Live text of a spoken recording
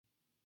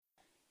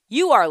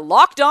You are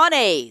Locked On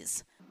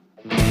A's,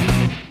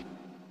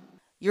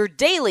 your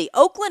daily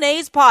Oakland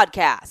A's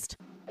podcast.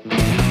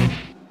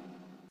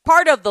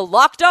 Part of the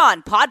Locked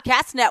On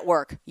Podcast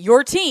Network,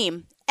 your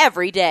team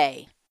every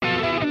day.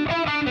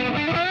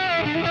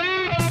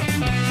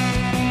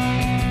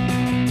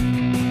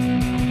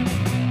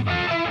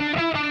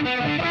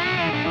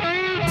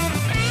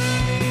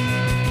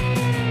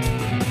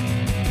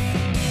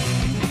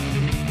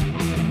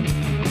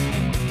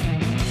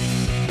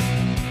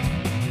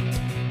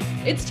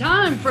 It's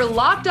time for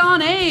Locked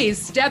On A's.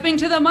 Stepping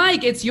to the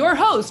mic, it's your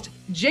host,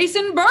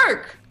 Jason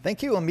Burke.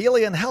 Thank you,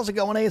 Amelia, and how's it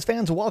going, A's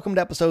fans? Welcome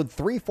to episode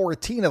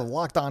 314 of the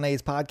Locked On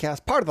A's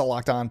podcast, part of the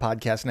Locked On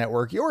Podcast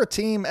Network, your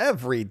team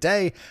every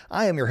day.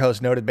 I am your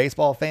host, noted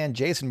baseball fan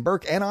Jason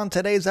Burke, and on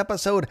today's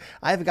episode,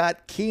 I've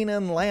got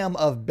Keenan Lamb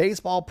of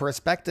Baseball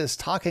Prospectus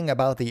talking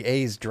about the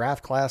A's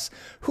draft class,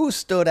 who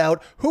stood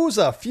out, who's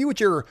a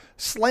future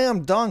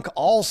slam dunk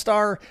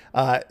all-star.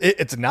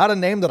 It's not a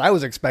name that I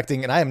was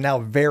expecting, and I am now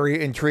very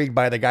intrigued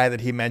by the guy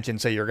that he mentioned,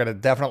 so you're going to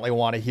definitely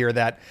want to hear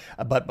that.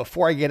 But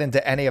before I get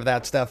into any of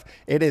that stuff,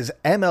 it is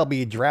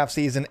MLB draft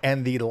season,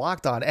 and the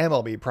Locked On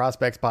MLB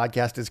Prospects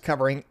podcast is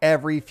covering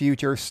every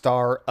future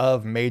star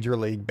of Major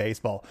League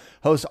Baseball.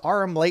 Host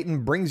RM Layton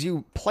brings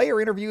you player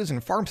interviews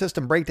and farm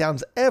system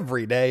breakdowns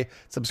every day.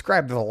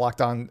 Subscribe to the Locked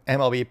On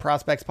MLB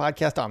Prospects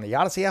podcast on the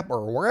Odyssey app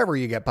or wherever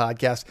you get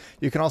podcasts.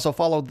 You can also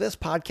follow this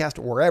podcast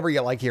wherever you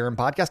like hearing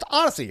podcasts.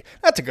 Odyssey,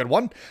 that's a good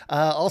one.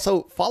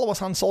 Also, follow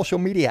us on social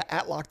media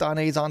at Locked On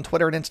A's on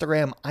Twitter and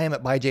Instagram. I am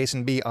at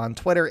ByJasonB on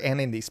Twitter and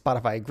in the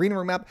Spotify Green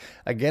Room app.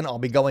 Again, I'll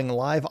be going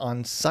live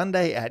on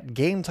Sunday at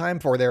game time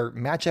for their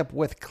matchup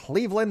with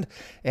Cleveland.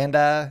 And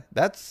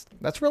that's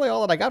really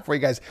all that I got for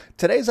you guys.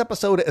 Today's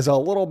episode is a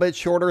little bit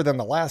shorter than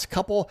the last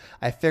couple.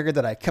 I figured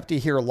that I kept you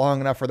here long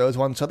enough for those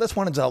ones. So this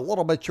one is a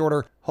little bit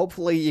shorter.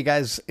 Hopefully you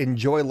guys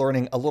enjoy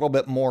learning a little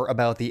bit more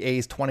about the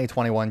A's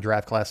 2021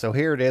 draft class. So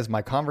here it is,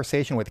 my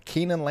conversation with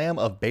Keenan Lamb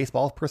of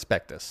Baseball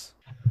Prospectus.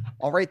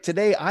 All right,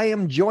 today I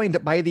am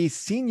joined by the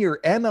senior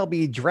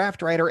MLB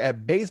draft writer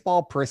at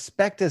Baseball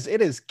Prospectus.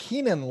 It is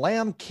Keenan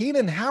Lamb.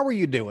 Keenan, how are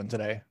you doing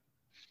today?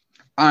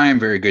 I'm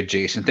very good,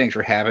 Jason. Thanks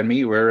for having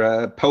me.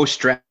 We're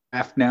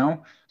post-draft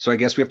now, so I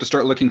guess we have to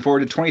start looking forward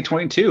to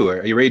 2022.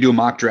 Are you ready to do a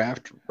mock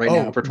draft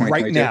now for 2022?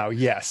 Right now,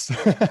 yes.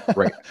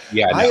 Right.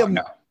 Yeah,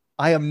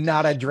 I am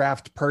not a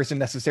draft person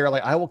necessarily.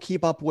 I will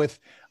keep up with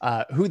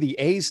who the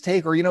A's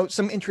take, or,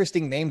 some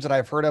interesting names that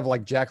I've heard of,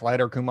 like Jack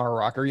Leiter, Kumar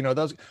Rocker,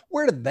 those,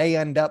 where did they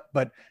end up?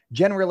 But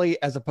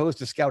generally, as opposed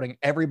to scouting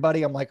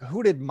everybody, I'm like,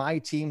 who did my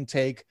team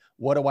take?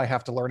 What do I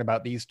have to learn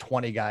about these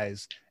 20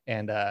 guys?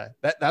 And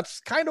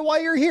that's kind of why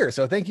you're here.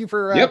 So thank you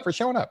for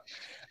showing up.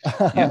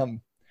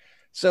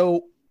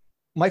 So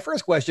my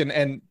first question,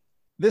 and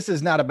this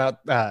is not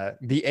about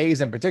the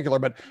A's in particular,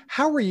 but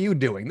how are you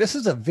doing? This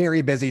is a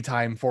very busy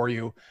time for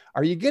you.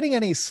 Are you getting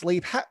any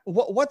sleep?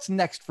 What's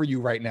next for you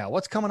right now?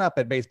 What's coming up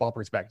at Baseball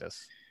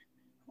Prospectus?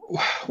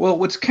 Well,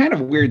 what's kind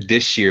of weird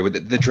this year,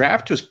 the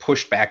draft was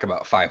pushed back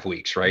about 5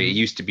 weeks, right? It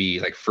used to be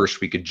like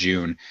first week of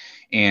June.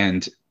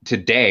 And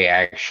today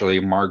actually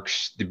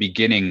marks the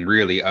beginning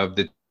really of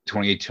the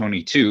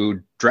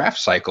 2022 draft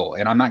cycle.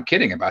 And I'm not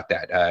kidding about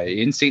that.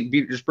 In St.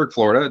 Petersburg,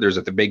 Florida, there's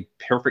the big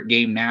Perfect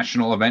Game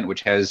National event,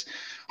 which has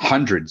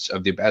hundreds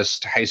of the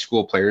best high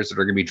school players that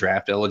are going to be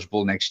draft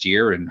eligible next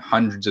year, and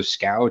hundreds of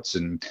scouts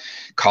and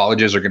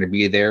colleges are going to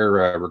be there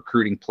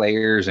recruiting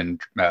players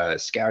and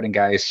scouting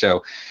guys.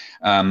 So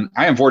I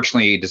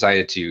unfortunately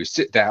decided to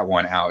sit that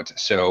one out.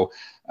 So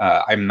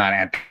I'm not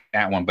at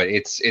that one, but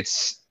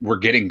we're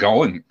getting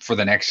going for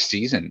the next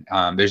season.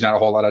 There's not a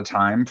whole lot of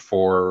time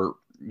for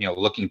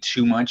looking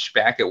too much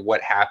back at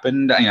what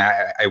happened.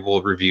 I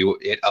will review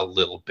it a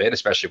little bit,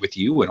 especially with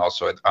you and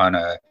also on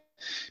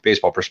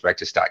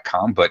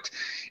baseballprospectus.com, but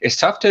it's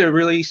tough to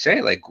really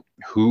say like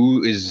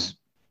who is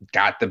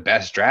got the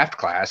best draft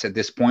class at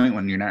this point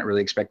when you're not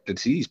really expected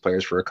to see these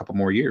players for a couple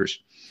more years.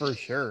 For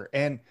sure.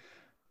 And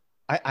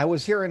I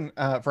was hearing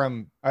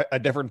from a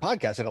different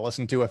podcast that I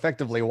listened to,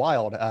 Effectively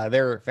Wild.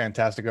 They're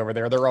fantastic over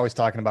there. They're always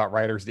talking about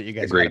writers that you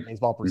guys got at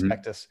Baseball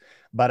Prospectus.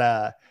 Mm-hmm.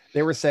 But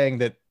they were saying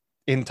that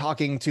in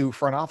talking to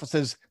front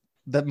offices,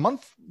 the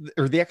month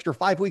or the extra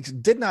 5 weeks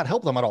did not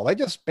help them at all. They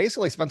just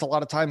basically spent a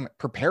lot of time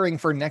preparing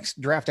for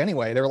next draft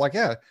anyway. They were like,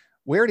 yeah,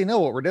 we already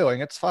know what we're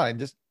doing. It's fine.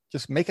 Just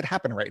make it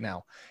happen right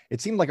now. It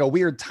seemed like a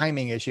weird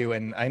timing issue.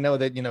 And I know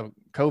that,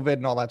 COVID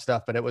and all that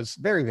stuff, but it was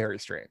very, very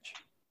strange.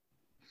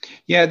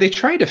 Yeah, they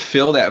tried to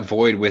fill that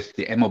void with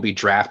the MLB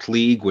Draft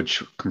League,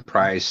 which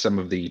comprised some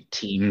of the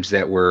teams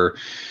that were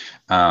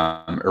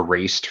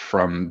erased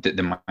from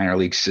the minor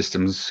league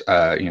systems,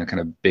 kind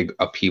of big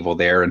upheaval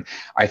there. And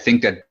I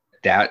think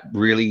that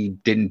really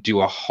didn't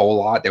do a whole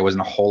lot. There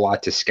wasn't a whole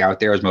lot to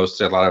scout there. It was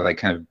mostly a lot of like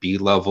kind of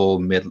B-level,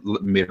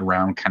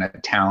 mid-round kind of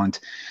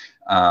talent.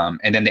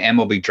 And then the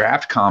MLB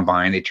Draft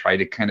Combine, they tried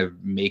to kind of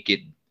make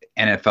it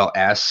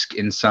NFL-esque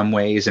in some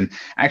ways. And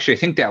actually, I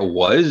think that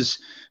was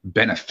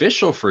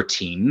beneficial for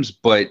teams,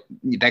 but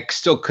that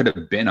still could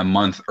have been a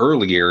month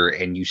earlier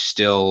and you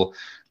still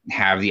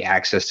have the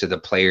access to the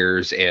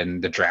players,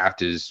 and the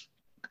draft is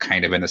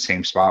kind of in the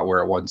same spot where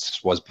it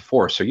once was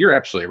before. So you're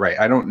absolutely right.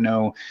 I don't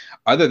know,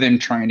 other than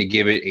trying to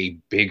give it a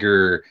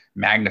bigger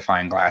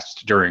magnifying glass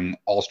during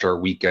All-Star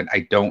weekend,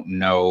 I don't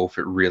know if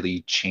it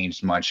really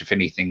changed much, if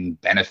anything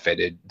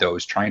benefited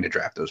those trying to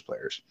draft those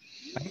players.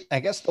 I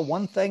guess the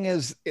one thing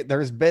is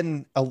there's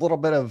been a little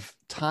bit of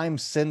time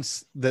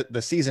since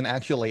the season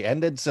actually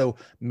ended. So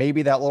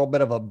maybe that little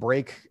bit of a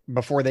break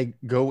before they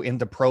go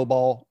into pro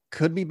ball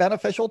could be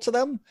beneficial to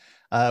them.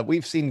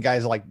 We've seen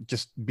guys like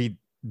just be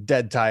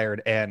dead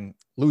tired and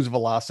lose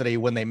velocity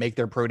when they make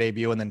their pro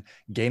debut and then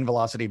gain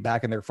velocity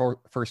back in their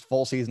first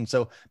full season.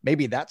 So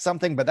maybe that's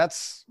something, but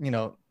that's,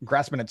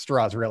 grasping at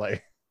straws really.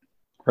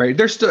 Right.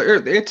 There's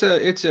still,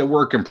 it's a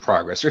work in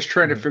progress. They're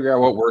trying to figure out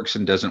what works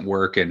and doesn't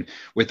work. And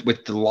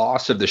with the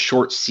loss of the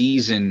short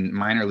season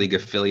minor league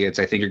affiliates,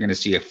 I think you're going to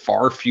see a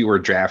far fewer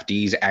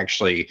draftees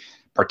actually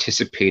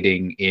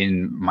participating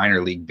in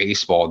minor league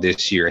baseball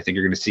this year. I think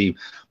you're going to see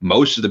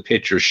most of the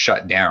pitchers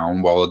shut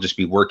down while they'll just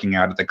be working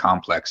out at the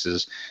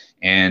complexes.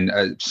 And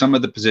some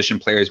of the position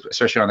players,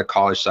 especially on the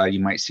college side, you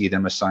might see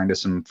them assigned to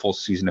some full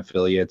season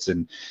affiliates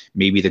and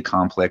maybe the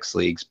complex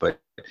leagues.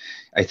 But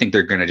I think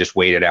they're going to just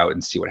wait it out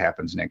and see what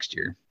happens next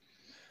year.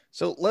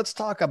 So let's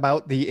talk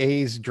about the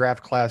A's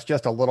draft class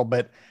just a little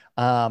bit.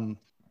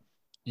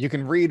 You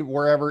can read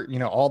wherever,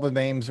 all the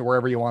names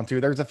wherever you want to.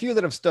 There's a few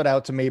that have stood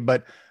out to me,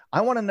 but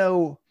I want to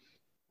know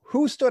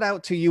who stood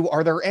out to you.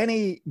 Are there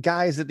any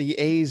guys that the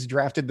A's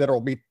drafted that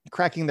will be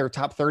cracking their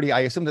top 30?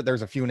 I assume that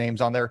there's a few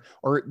names on there,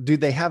 or do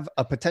they have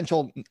a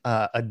potential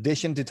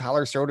addition to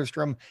Tyler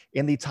Soderstrom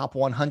in the top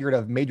 100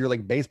 of Major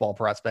League Baseball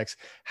prospects?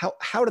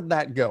 How did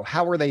that go?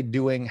 How are they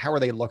doing? How are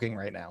they looking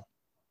right now?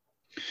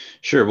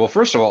 Sure. Well,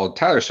 first of all,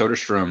 Tyler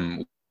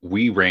Soderstrom,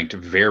 we ranked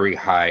very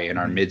high in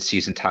our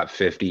midseason top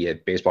 50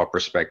 at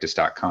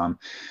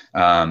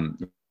baseballprospectus.com.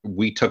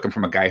 We took him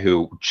from a guy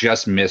who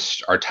just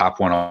missed our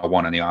top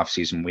 101 in the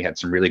offseason. We had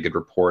some really good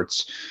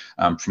reports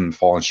from the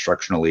Fall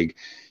Instructional League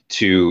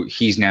to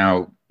he's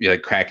now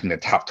cracking the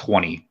top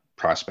 20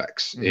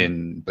 prospects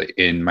in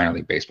minor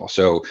league baseball.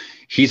 So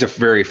he's a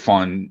very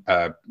fun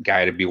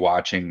guy to be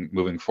watching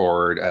moving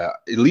forward, at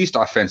least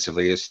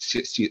offensively. It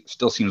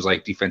still seems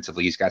like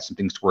defensively he's got some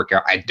things to work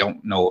out. I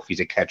don't know if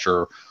he's a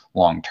catcher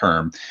long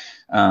term.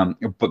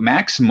 But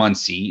Max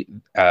Muncy,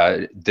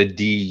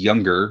 the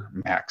younger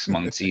Max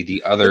Muncy,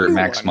 the other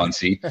Max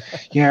Muncy.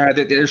 Yeah,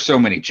 there's so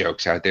many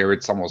jokes out there.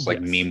 It's almost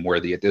like meme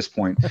worthy at this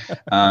point.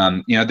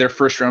 Their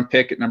first round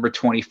pick at number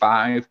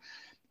 25.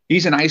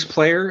 He's a nice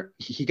player.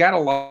 He got a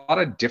lot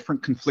of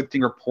different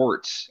conflicting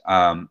reports.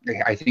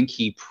 I think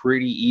he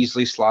pretty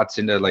easily slots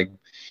into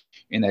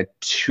in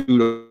that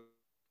 2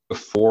 to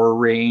 4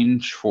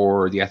 range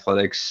for the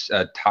Athletics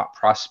top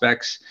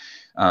prospects.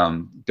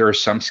 There are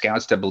some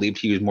scouts that believed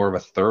he was more of a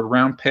 3rd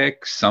round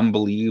pick. Some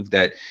believe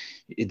that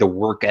the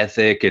work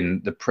ethic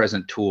and the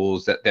present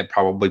tools that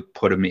probably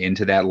put him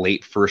into that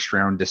late 1st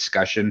round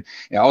discussion.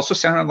 It also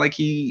sounded like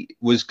he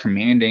was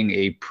commanding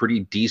a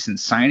pretty decent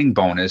signing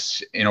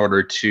bonus in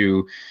order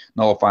to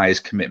nullify his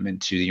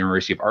commitment to the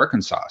University of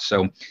Arkansas.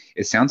 So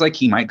it sounds like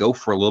he might go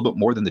for a little bit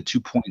more than the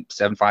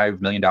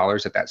 $2.75 million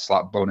that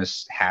slot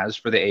bonus has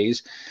for the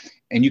A's.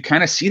 And you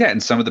kind of see that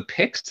in some of the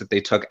picks that they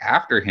took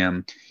after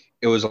him.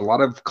 It was a lot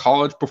of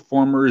college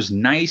performers,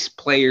 nice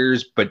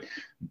players, but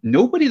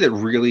nobody that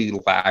really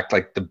lacked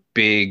the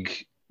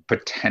big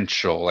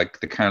potential,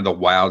 the kind of the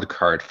wild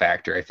card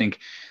factor. I think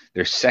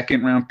their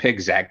 2nd round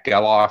pick, Zach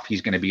Geloff, he's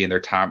going to be in their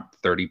top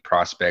 30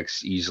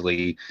 prospects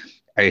easily.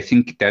 I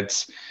think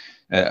that's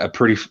a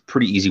pretty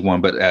easy one.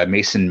 But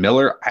Mason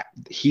Miller,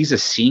 he's a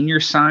senior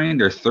sign,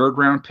 their 3rd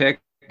round pick,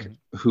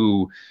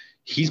 who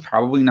he's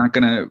probably not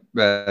going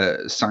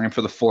to sign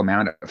for the full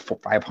amount of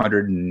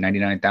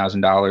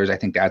 $599,000. I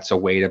think that's a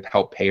way to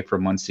help pay for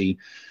Muncy.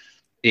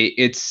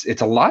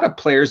 It's a lot of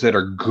players that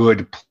are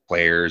good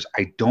players.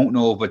 I don't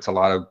know if it's a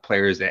lot of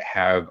players that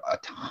have a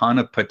ton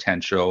of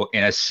potential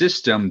in a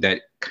system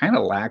that kind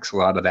of lacks a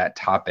lot of that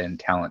top end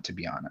talent, to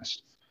be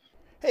honest.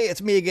 Hey,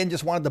 it's me again.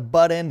 Just wanted to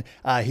butt in.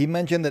 He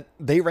mentioned that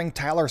they ranked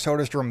Tyler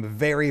Soderstrom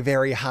very,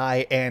 very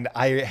high, and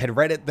I had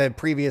read it the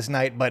previous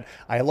night, but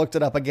I looked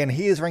it up again.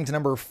 He is ranked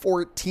number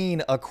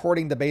 14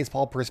 according to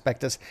Baseball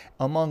Prospectus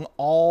among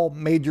all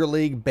Major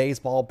League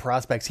Baseball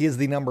prospects. He is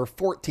the number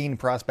 14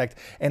 prospect,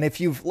 and if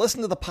you've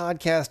listened to the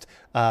podcast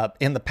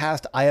in the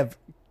past, I have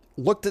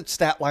looked at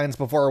stat lines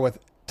before with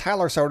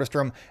Tyler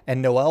Soderstrom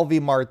and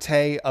Noelvi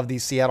Marte of the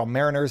Seattle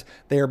Mariners.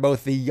 They are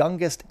both the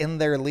youngest in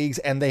their leagues,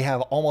 and they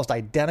have almost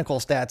identical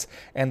stats,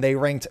 and they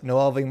ranked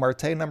Noelvi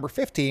Marte number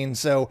 15.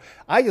 So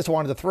I just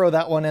wanted to throw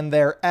that one in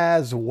there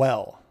as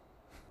well.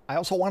 I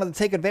also wanted to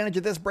take advantage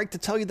of this break to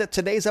tell you that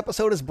today's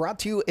episode is brought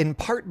to you in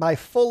part by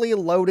Fully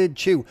Loaded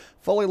Chew.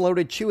 Fully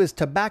Loaded Chew is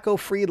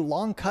tobacco-free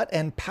long cut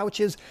and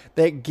pouches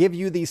that give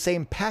you the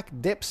same pack,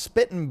 dip,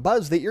 spit, and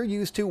buzz that you're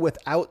used to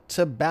without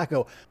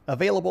tobacco.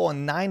 Available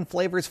in 9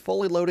 flavors,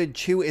 Fully Loaded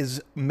Chew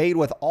is made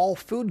with all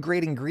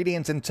food-grade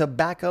ingredients and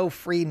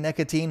tobacco-free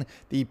nicotine,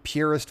 the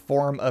purest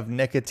form of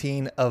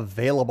nicotine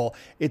available.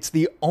 It's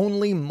the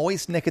only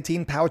moist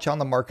nicotine pouch on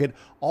the market.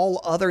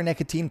 All other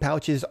nicotine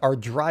pouches are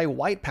dry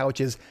white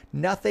pouches.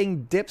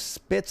 Nothing dips,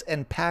 spits,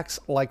 and packs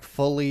like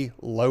Fully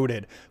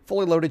Loaded.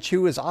 Fully Loaded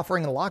Chew is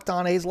offering Locked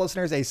On A's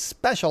listeners a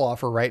special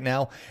offer right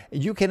now.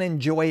 You can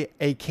enjoy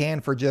a can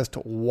for just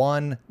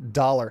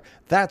 $1.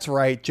 That's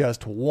right,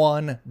 just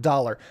 $1.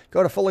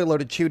 Go to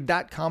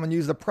fullyloadedchew.com and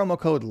use the promo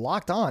code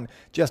Locked On.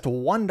 Just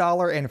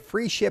 $1 and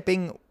free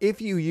shipping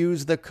if you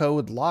use the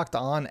code Locked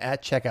On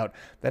at checkout.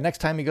 The next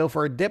time you go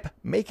for a dip,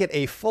 make it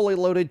a Fully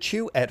Loaded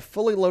Chew at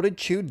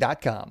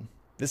fullyloadedchew.com.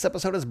 This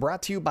episode is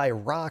brought to you by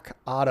Rock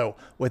Auto.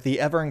 With the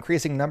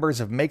ever-increasing numbers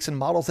of makes and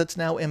models, it's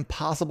now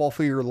impossible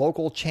for your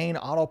local chain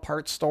auto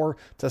parts store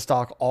to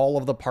stock all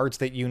of the parts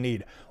that you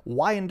need.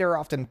 Why endure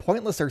often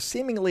pointless or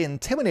seemingly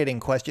intimidating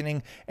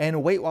questioning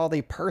and wait while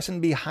the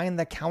person behind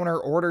the counter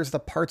orders the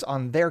parts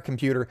on their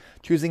computer,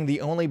 choosing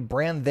the only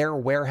brand their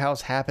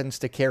warehouse happens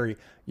to carry?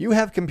 You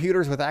have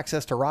computers with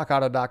access to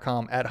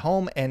rockauto.com at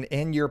home and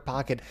in your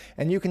pocket,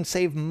 and you can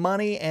save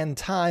money and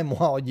time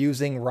while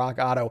using Rock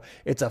Auto.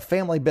 It's a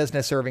family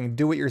business serving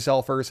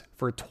do-it-yourselfers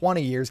for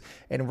 20 years,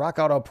 and Rock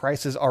Auto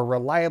prices are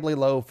reliably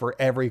low for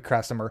every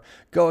customer.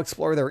 Go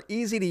explore their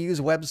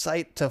easy-to-use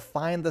website to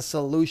find the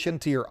solution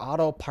to your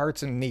auto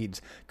parts and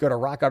needs. Go to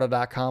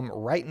rockauto.com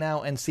right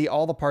now and see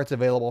all the parts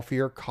available for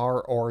your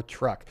car or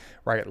truck.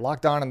 Right,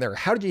 Locked On in there.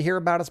 How did you hear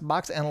about us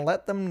box, and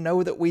let them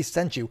know that we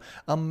sent you.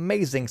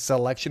 Amazing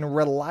selection,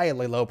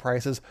 reliably low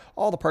prices,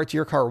 all the parts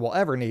your car will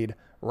ever need.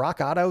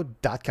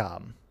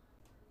 rockauto.com.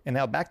 And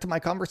now back to my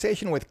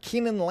conversation with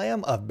Keenan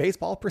Lamb of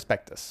Baseball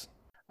Prospectus.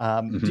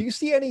 Do you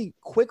see any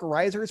quick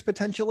risers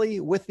potentially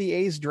with the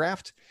A's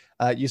draft?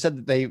 You said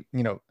that they,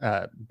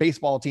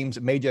 baseball teams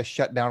may just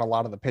shut down a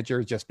lot of the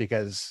pitchers just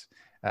because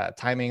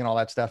timing and all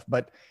that stuff.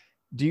 But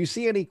do you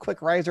see any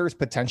quick risers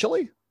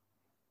potentially?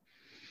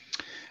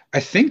 I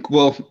think,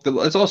 well,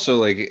 let's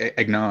also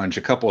acknowledge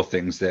a couple of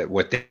things that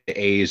what the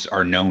A's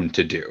are known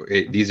to do.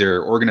 These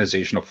are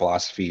organizational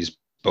philosophies,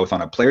 both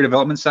on a player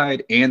development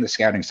side and the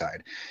scouting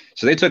side.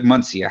 So they took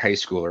Muncy, a high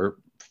schooler,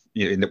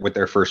 with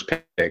their first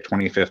pick,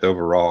 25th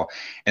overall,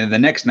 and the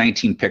next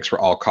 19 picks were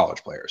all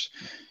college players.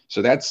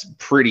 So that's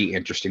pretty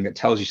interesting. That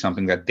tells you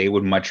something that they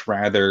would much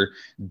rather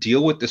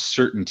deal with the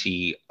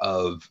certainty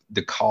of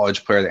the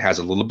college player that has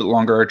a little bit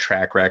longer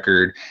track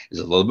record, is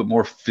a little bit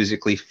more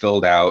physically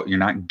filled out. You're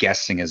not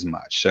guessing as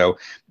much. So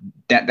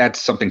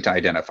that's something to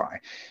identify.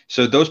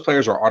 So those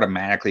players are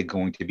automatically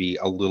going to be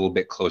a little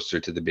bit closer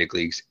to the big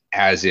leagues,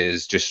 as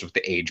is just with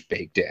the age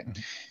baked in.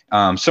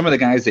 Some of the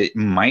guys that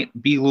might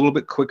be a little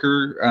bit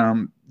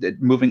quicker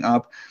moving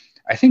up,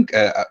 I think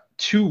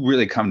two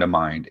really come to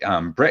mind.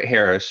 Brett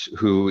Harris,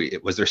 who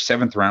was their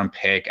 7th round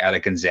pick out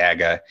of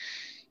Gonzaga.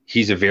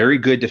 He's a very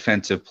good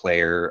defensive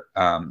player.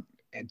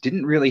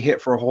 Didn't really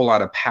hit for a whole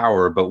lot of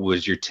power, but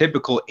was your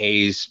typical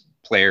A's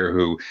player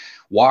who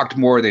walked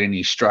more than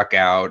he struck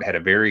out, had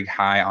a very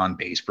high on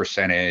base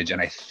percentage.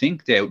 And I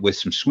think that with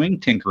some swing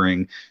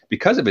tinkering,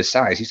 because of his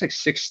size, he's like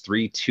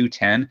 6'3",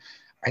 210.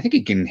 I think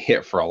he can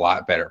hit for a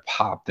lot better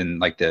pop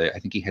than I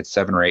think he had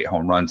 7 or 8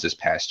 home runs this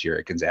past year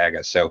at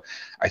Gonzaga. So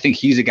I think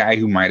he's a guy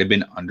who might have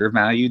been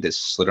undervalued that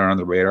slid under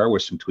the radar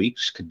with some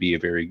tweaks, could be a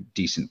very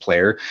decent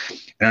player.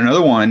 And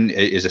another one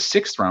is a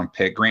 6th round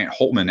pick, Grant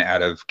Holtman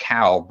out of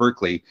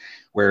Berkeley,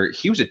 where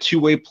he was a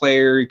two-way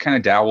player. He kind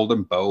of dabbled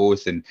in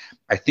both. And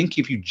I think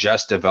if you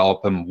just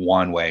develop him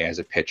one way as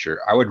a pitcher,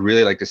 I would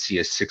really like to see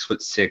a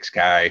 6'6"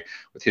 guy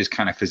with his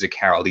kind of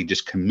physicality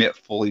just commit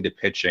fully to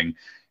pitching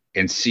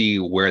and see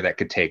where that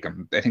could take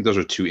him. I think those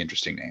are 2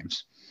 interesting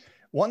names.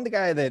 One, the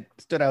guy that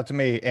stood out to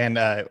me, and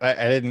I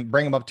didn't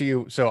bring him up to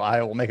you, so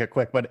I will make it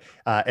quick, but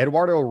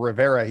Eduardo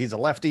Rivera, he's a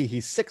lefty.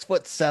 He's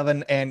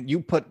 6'7", and you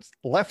put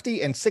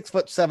lefty and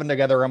 6'7"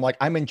 together.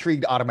 I'm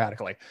intrigued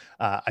automatically.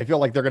 I feel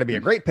like they're going to be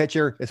a great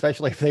pitcher,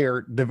 especially if they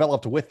are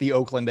developed with the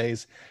Oakland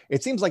A's.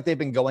 It seems like they've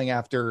been going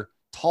after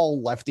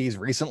tall lefties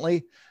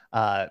recently.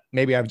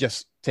 Maybe I've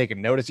just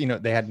taken notice.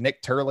 They had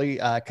Nick Turley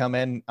come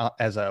in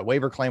as a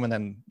waiver claim, and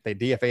then they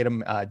DFA'd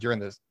him during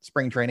the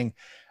spring training.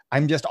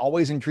 I'm just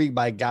always intrigued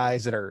by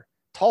guys that are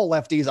tall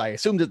lefties. I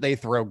assume that they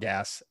throw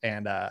gas,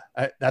 and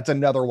that's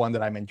another one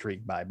that I'm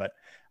intrigued by. But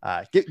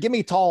give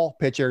me tall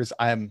pitchers.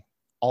 I'm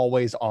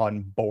always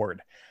on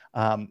board.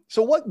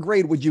 So what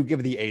grade would you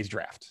give the A's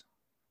draft?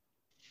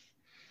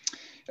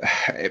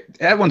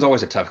 That one's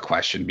always a tough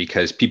question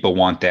because people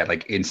want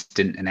that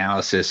instant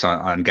analysis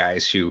on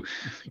guys who,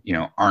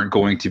 aren't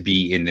going to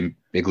be in the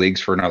big leagues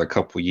for another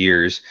couple of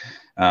years.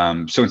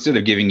 So instead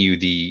of giving you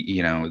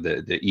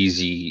the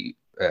easy,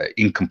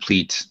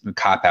 incomplete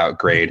cop-out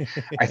grade,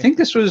 I think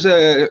this was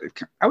I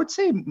would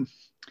say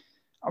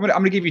I'm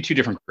gonna give you two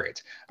different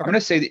grades. I'm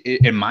gonna say,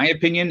 in my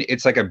opinion,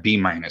 it's like a B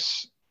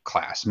minus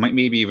class,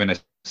 maybe even a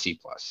C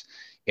plus.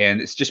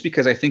 And it's just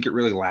because I think it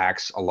really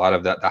lacks a lot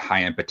of the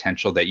high end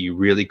potential that you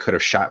really could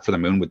have shot for the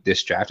moon with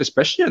this draft,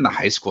 especially on the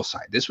high school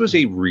side. This was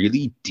a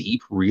really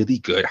deep, really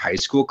good high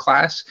school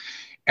class.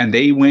 And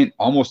they went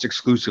almost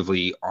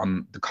exclusively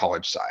on the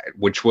college side,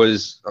 which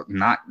was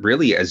not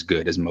really as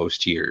good as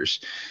most years.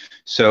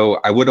 So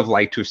I would have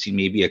liked to have seen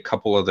maybe a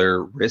couple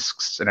other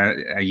risks, and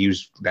I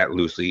use that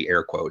loosely,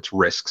 air quotes,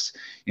 risks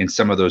in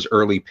some of those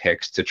early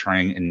picks to try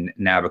and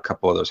nab a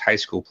couple of those high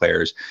school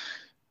players.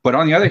 But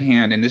on the other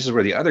hand, and this is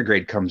where the other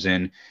grade comes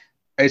in,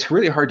 it's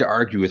really hard to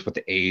argue with what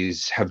the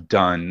A's have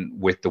done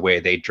with the way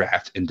they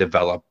draft and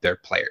develop their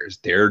players.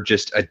 They're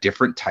just a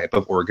different type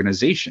of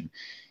organization,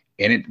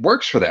 and it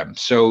works for them.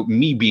 So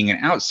me being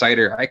an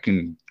outsider, I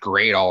can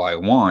grade all I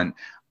want.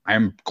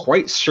 I'm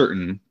quite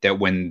certain that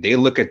when they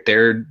look at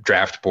their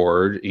draft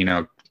board,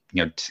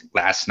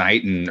 last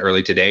night and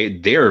early today,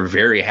 they're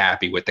very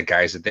happy with the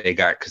guys that they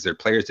got because they're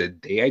players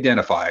that they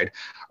identified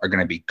are going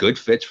to be good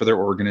fits for their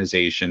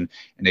organization,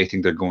 and they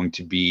think they're going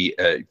to be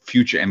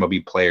future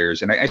MLB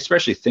players. And I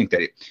especially think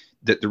that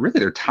really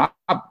their top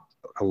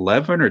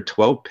 11 or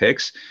 12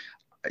 picks,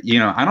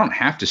 I don't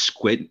have to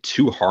squint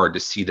too hard to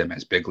see them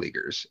as big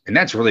leaguers. And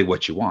that's really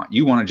what you want.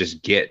 You want to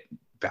just get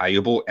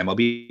valuable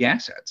MLB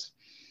assets.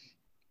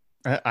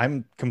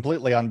 I'm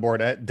completely on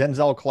board.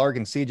 Denzel Clark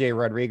and CJ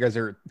Rodriguez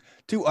are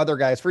two other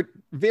guys for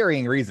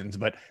varying reasons,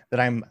 but that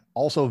I'm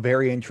also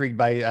very intrigued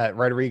by.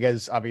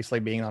 Rodriguez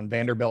obviously being on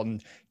Vanderbilt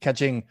and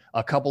catching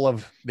a couple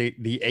of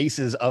the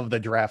aces of the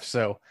draft.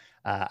 So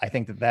I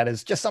think that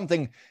is just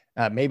something.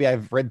 Maybe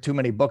I've read too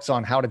many books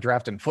on how to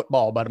draft in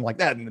football, but I'm like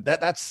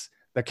that's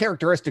the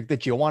characteristic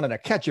that you want in a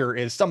catcher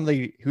is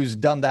somebody who's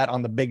done that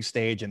on the big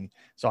stage. And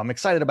so I'm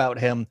excited about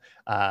him.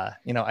 I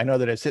know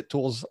that his hit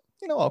tools,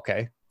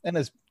 okay. And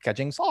his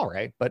catching's all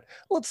right, but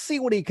let's see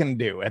what he can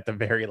do at the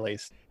very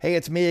least. Hey,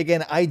 it's me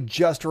again. I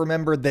just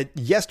remembered that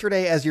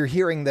yesterday, as you're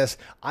hearing this,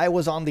 I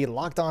was on the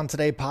Locked On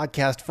Today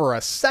podcast for a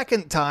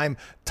second time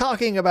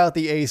talking about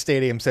the A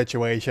Stadium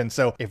situation.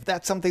 So if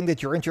that's something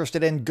that you're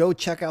interested in, go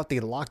check out the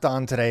Locked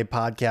On Today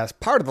podcast,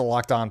 part of the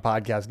Locked On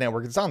Podcast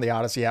Network. It's on the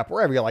Odyssey app,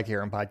 wherever you like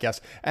hearing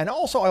podcasts. And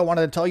also, I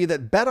wanted to tell you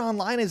that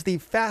BetOnline is the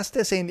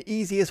fastest and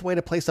easiest way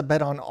to place a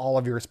bet on all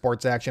of your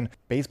sports action.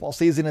 Baseball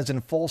season is in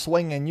full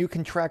swing, and you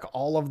can track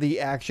all of the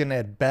action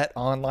at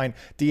BetOnline.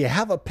 Do you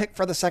have a pick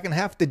for the second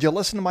half? Did you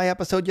listen to my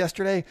episode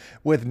yesterday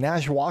with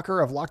Nash Walker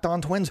of Locked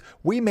On Twins?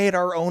 We made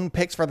our own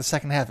picks for the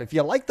second half. If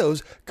you like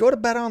those, go to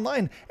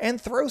BetOnline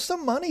and throw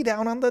some money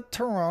down on the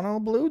Toronto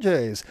Blue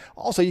Jays.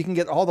 Also, you can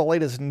get all the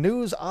latest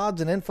news,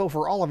 odds, and info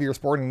for all of your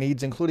sporting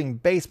needs, including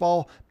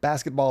baseball,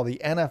 basketball, the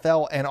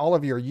NFL, and all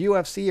of your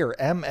UFC or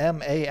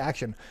MMA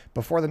action.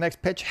 Before the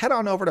next pitch, head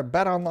on over to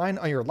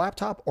BetOnline on your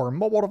laptop or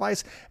mobile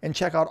device and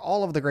check out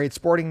all of the great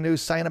sporting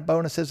news, sign-up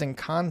bonuses, and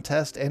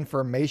contest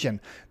information.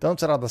 Don't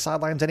sit on the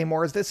sidelines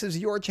anymore, as this is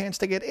your chance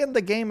to get in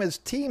the game as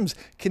teams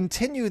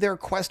continue their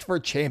quest for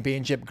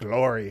championship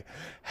glory.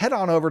 Head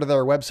on over to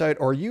their website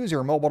or use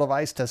your mobile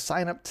device to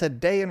sign up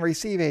today and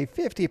receive a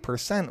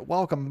 50%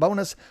 welcome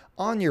bonus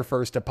on your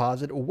first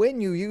deposit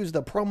when you use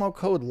the promo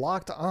code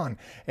Locked On.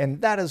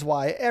 And that is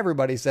why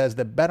everybody says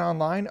that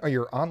BetOnline are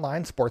your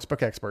online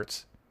sportsbook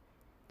experts.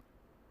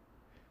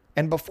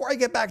 And before I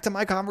get back to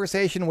my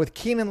conversation with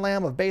Keenan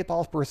Lamb of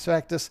Baseball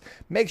Prospectus,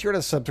 make sure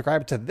to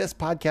subscribe to this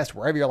podcast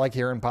wherever you like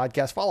hearing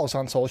podcasts. Follow us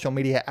on social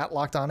media at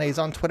Locked On A's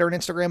on Twitter and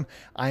Instagram.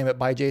 I am at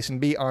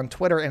ByJasonB on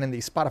Twitter and in the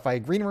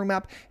Spotify Green Room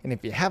app. And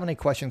if you have any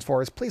questions for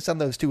us, please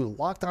send those to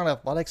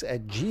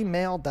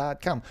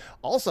lockedonathletics@gmail.com.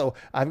 Also,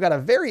 I've got a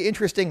very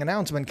interesting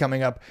announcement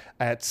coming up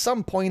at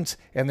some point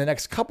in the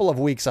next couple of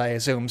weeks, I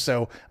assume.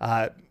 So,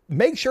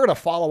 make sure to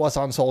follow us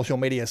on social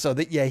media so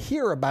that you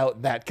hear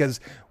about that, because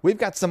we've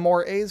got some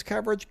more A's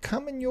coverage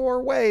coming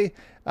your way.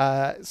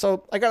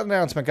 So I got an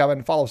announcement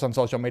coming. Follow us on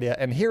social media.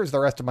 And here's the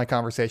rest of my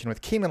conversation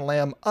with Keenan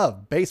Lamb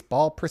of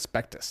Baseball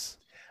Prospectus.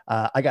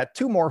 I got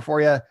two more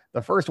for you.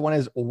 The first one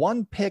is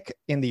one pick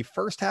in the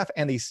first half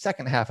and the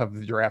second half of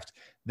the draft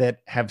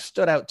that have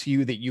stood out to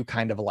you that you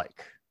kind of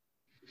like.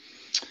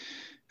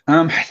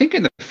 I think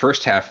in the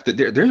first half,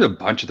 there's a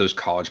bunch of those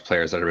college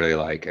players that I really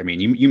like. I mean,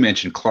 you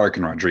mentioned Clark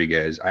and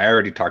Rodriguez. I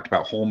already talked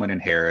about Holman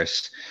and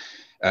Harris.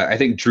 I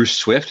think Drew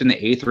Swift in the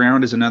 8th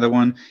round is another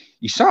one.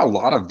 You saw a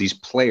lot of these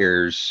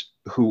players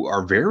who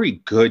are very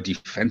good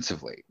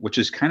defensively, which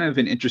is kind of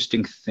an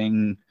interesting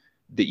thing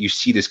that you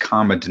see this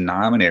common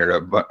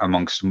denominator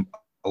amongst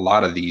a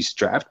lot of these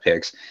draft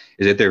picks,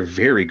 is that they're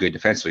very good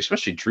defensively,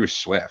 especially Drew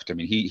Swift. I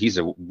mean, he's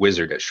a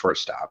wizard at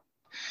shortstop.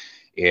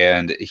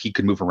 And he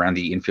could move around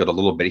the infield a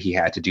little bit. He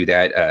had to do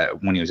that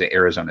when he was at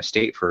Arizona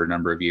State for a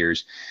number of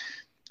years.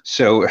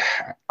 So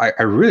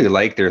I really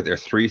like their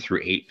 3 through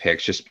 8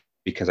 picks, just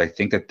because I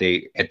think that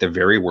they, at the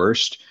very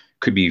worst,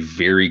 could be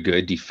very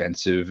good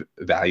defensive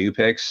value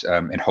picks.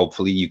 And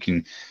hopefully you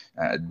can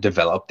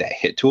develop that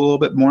hit tool a little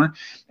bit more.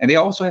 And they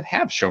also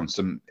have shown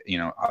some,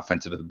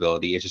 offensive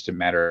ability. It's just a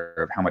matter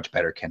of how much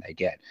better can they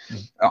get.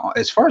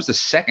 As far as the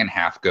second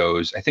half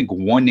goes, I think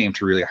one name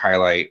to really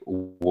highlight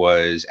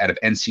was out of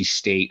NC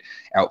State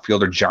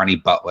outfielder Johnny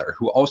Butler,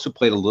 who also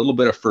played a little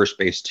bit of first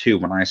base too.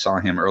 When I saw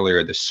him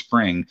earlier this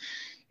spring,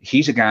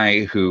 he's a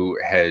guy who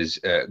has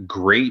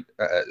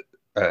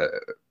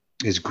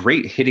his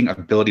great hitting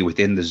ability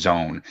within the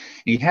zone.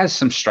 He has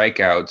some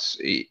strikeouts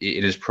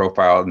in his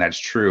profile, and that's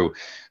true.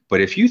 But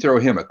if you throw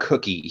him a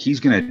cookie, he's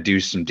going to do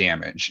some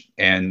damage.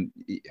 And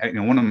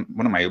one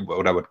of my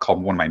what I would call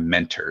one of my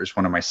mentors,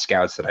 one of my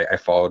scouts that I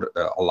followed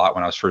a lot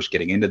when I was first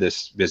getting into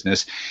this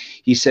business,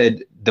 he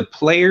said the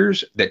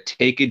players that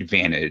take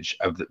advantage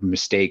of the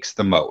mistakes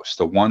the most,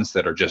 the ones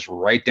that are just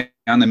right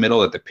down the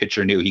middle that the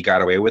pitcher knew he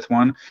got away with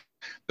one,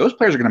 those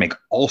players are going to make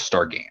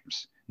all-star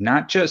games.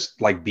 Not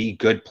just like be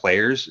good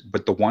players,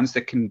 but the ones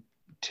that can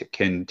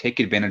take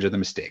advantage of the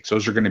mistakes.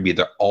 Those are going to be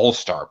the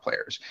all-star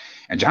players.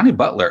 And Johnny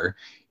Butler,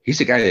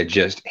 he's a guy that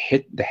just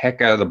hit the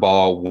heck out of the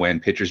ball when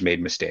pitchers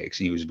made mistakes.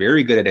 And he was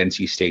very good at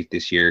NC State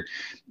this year.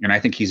 And I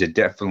think he's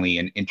definitely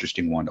an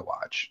interesting one to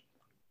watch.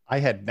 I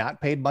had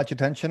not paid much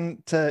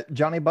attention to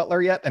Johnny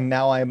Butler yet, and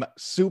now I'm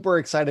super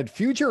excited.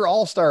 Future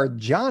All-Star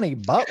Johnny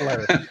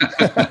Butler.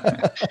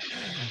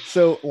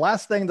 So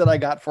last thing that I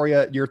got for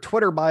you, your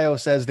Twitter bio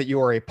says that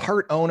you are a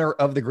part owner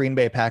of the Green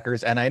Bay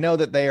Packers, and I know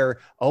that they are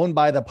owned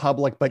by the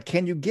public, but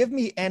can you give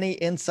me any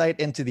insight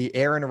into the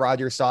Aaron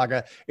Rodgers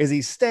saga? Is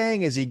he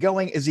staying? Is he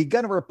going? Is he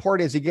going to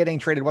report? Is he getting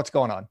traded? What's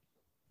going on?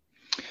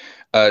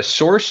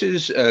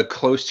 Sources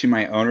close to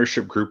my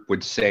ownership group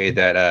would say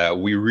that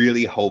we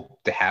really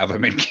hope to have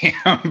him in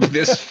camp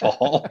this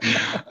fall.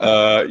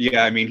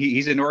 Yeah, I mean,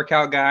 he's a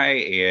NorCal guy,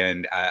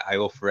 and I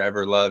will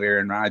forever love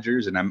Aaron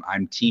Rodgers, and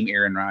I'm team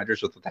Aaron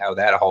Rodgers with how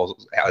that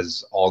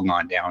has all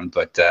gone down.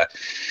 But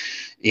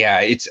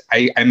yeah,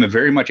 I'm a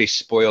very much a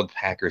spoiled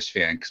Packers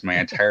fan because my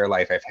entire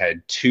life I've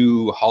had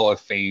two Hall of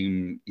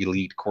Fame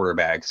elite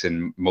quarterbacks,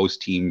 and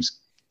most teams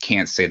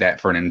can't say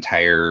that for an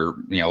entire,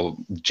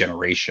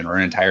 generation or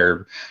an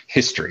entire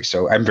history.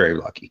 So I'm very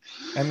lucky.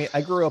 I mean,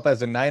 I grew up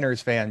as a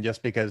Niners fan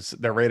just because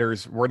the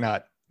Raiders were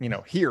not,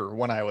 here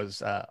when I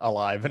was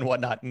alive and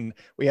whatnot. And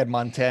we had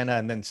Montana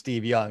and then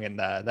Steve Young, and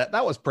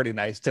that was pretty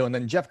nice too. And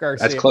then Jeff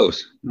Garcia. That's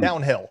close.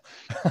 Downhill.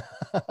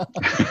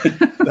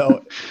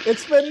 So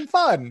it's been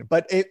fun.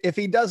 But if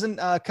he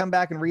doesn't come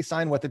back and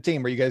re-sign with the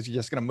team, are you guys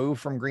just going to move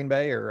from Green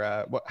Bay,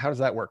 or how does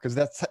that work? Because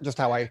that's just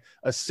how I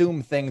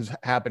assume things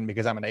happen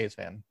because I'm an A's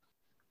fan.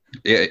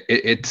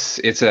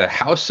 It's a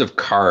house of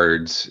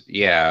cards.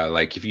 Yeah,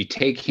 like if you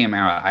take him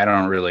out, I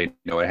don't really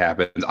know what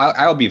happens.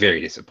 I'll be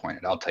very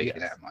disappointed. I'll tell you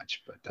that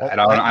much. But I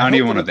don't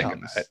even want to think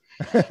about it.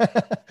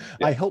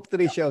 Yeah. I hope that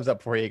he shows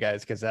up for you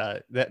guys, because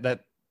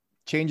that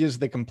changes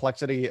the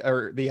complexity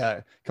or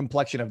the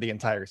complexion of the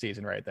entire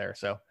season right there.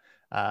 So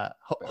the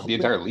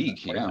entire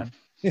league,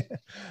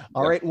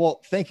 All right. Well,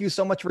 thank you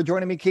so much for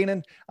joining me,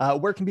 Keenan.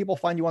 Where can people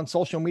find you on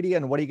social media,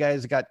 and what do you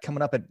guys got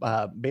coming up at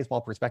Baseball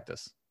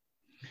Prospectus?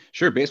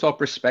 Sure. Baseball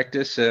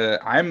Prospectus.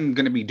 I'm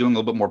going to be doing a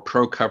little bit more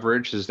pro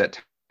coverage. This is that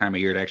time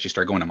of year to actually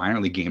start going to minor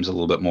league games a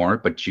little bit more,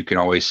 but you can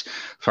always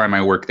find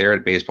my work there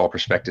at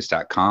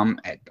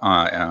baseballprospectus.com,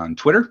 on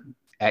Twitter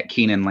at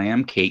Keenan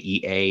Lamb,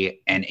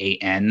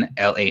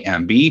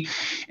 KEANANLAMB.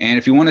 And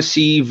if you want to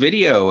see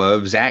video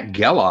of Zach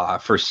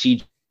Geloff for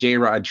CJ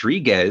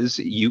Rodriguez,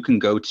 you can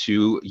go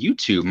to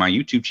YouTube, my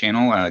YouTube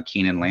channel,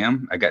 Keenan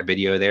Lamb. I got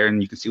video there,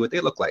 and you can see what they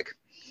look like.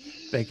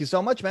 Thank you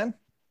so much, man.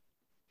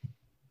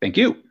 Thank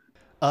you.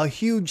 A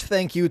huge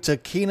thank you to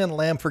Keenan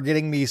Lamb for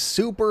getting me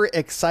super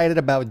excited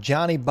about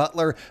Johnny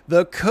Butler,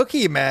 the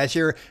Cookie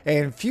Masher,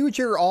 and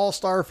future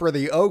All-Star for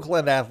the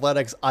Oakland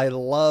Athletics. I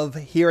love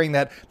hearing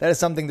that. That is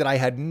something that I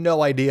had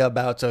no idea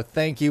about, so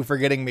thank you for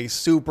getting me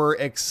super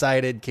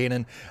excited,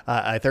 Keenan.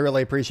 I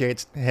thoroughly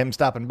appreciate him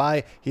stopping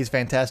by. He's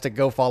fantastic.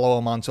 Go follow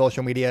him on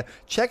social media.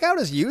 Check out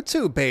his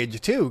YouTube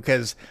page, too,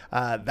 because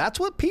that's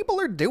what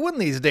people are doing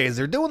these days.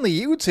 They're doing the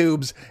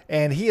YouTubes,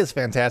 and he is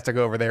fantastic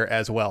over there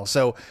as well.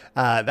 So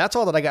that's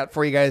all that I got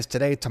for you guys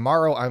today.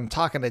 Tomorrow, I'm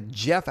talking to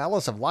Jeff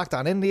Ellis of Locked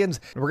On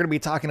Indians. We're going to be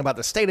talking about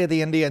the state of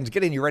the Indians,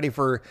 getting you ready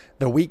for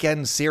the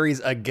weekend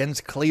series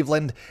against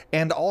Cleveland,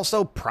 and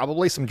also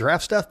probably some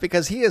draft stuff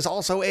because he is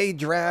also a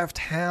draft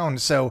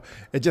hound. So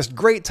it's just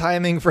great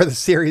timing for the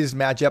series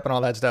matchup and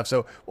all that stuff.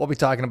 So we'll be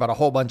talking about a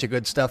whole bunch of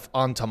good stuff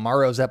on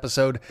tomorrow's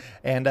episode.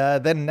 And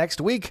then next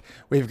week,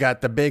 we've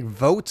got the big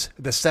vote,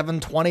 the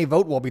 720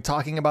 vote. We'll be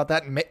talking about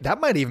that.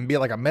 That might even be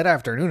like a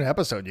mid-afternoon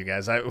episode, you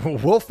guys.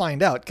 We'll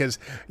find out, because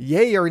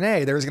yay or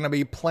nay, there's going to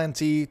be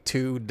plenty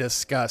to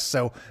discuss.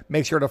 So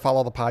make sure to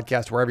follow the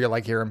podcast wherever you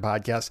like hearing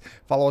podcasts.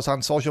 Follow us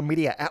on social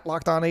media at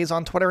Locked On A's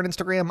on Twitter and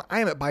Instagram. I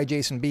am at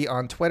ByJasonB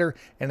on Twitter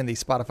and in the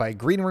Spotify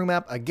Green Room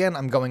app. Again,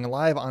 I'm going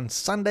live on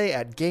Sunday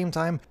at game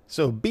time,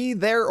 so be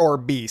there or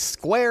be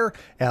square.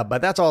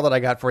 But that's all that I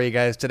got for you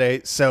guys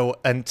today.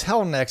 So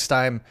until next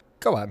time,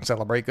 go out and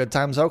celebrate good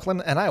times,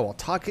 Oakland, and I will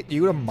talk at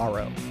you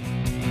tomorrow.